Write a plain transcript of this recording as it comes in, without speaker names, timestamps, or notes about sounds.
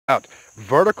about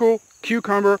vertical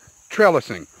cucumber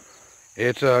trellising.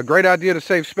 It's a great idea to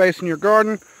save space in your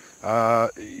garden.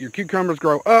 Your cucumbers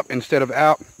grow up instead of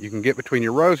out. You can get between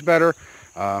your rows better,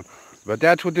 but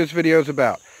that's what this video is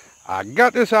about. I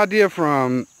got this idea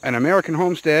from an American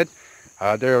homestead.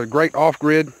 They're a great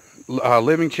off-grid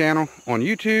living channel on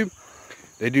YouTube.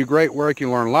 They do great work.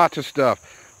 You learn lots of stuff.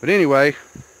 But anyway,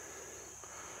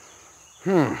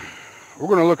 we're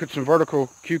going to look at some vertical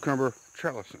cucumber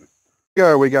trellising.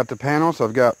 We got the panels.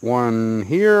 I've got one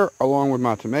here along with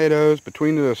my tomatoes.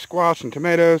 Between the squash and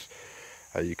tomatoes,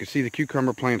 you can see the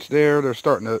cucumber plants there. They're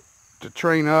starting to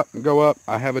train up and go up.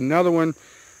 I have another one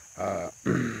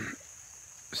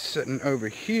sitting over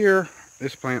here.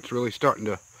 This plant's really starting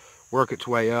to work its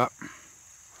way up,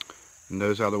 and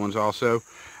those other ones also.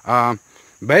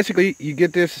 Basically, you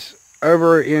get this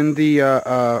over in the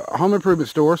home improvement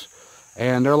stores,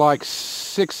 and they're like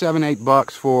 $6, $7,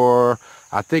 $8 for,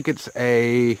 I think it's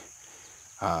a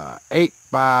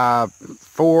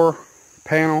 8x4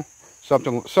 panel,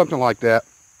 something like that.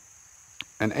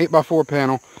 An 8x4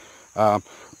 panel.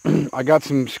 I got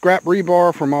some scrap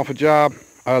rebar from off a job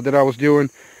that I was doing.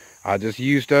 I just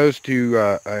used those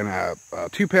to and a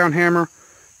 2-pound hammer,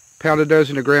 pounded those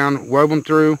in the ground, wove them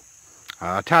through.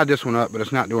 I tied this one up, but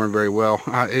it's not doing very well.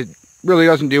 It really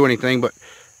doesn't do anything, but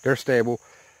they're stable.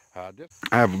 I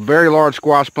have very large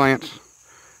squash plants,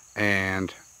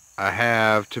 and I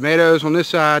have tomatoes on this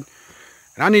side,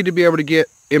 and I need to be able to get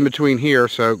in between here.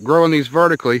 So growing these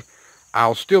vertically,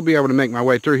 I'll still be able to make my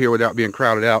way through here without being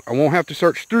crowded out. I won't have to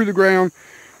search through the ground,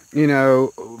 you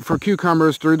know, for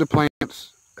cucumbers through the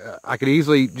plants. I could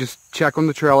easily just check on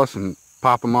the trellis and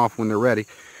pop them off when they're ready.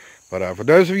 But for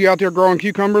those of you out there growing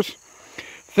cucumbers,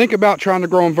 think about trying to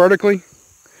grow them vertically.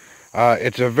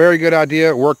 It's a very good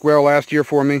idea. It worked well last year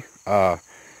for me.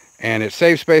 And it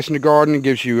saves space in the garden. It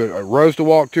gives you rows to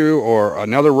walk through, or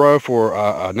another row for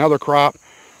another crop.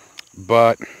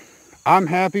 But I'm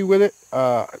happy with it.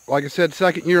 Like I said,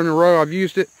 second year in a row I've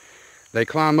used it. They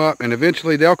climb up, and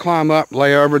eventually they'll climb up,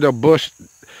 lay over, they'll bush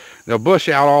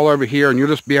out all over here, and you'll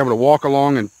just be able to walk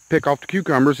along and pick off the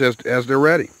cucumbers as they're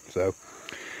ready. So,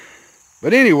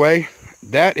 but anyway,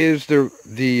 that is the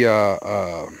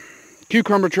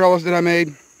cucumber trellis that I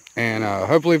made. And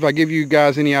hopefully if I give you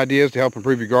guys any ideas to help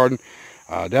improve your garden,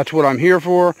 that's what I'm here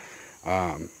for.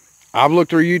 I've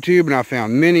looked through YouTube and I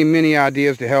found many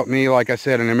ideas to help me. Like I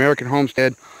said, an American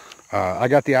homestead, I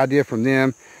got the idea from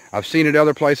them. I've seen it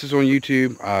other places on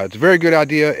YouTube. It's a very good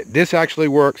idea. This actually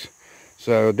works.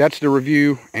 So that's the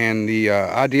review and the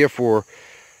idea for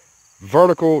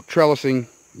vertical trellising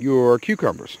your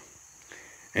cucumbers.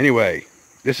 Anyway,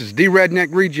 this is the Redneck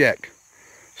Reject.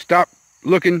 Stop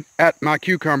looking at my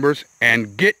cucumbers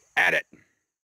and get at it.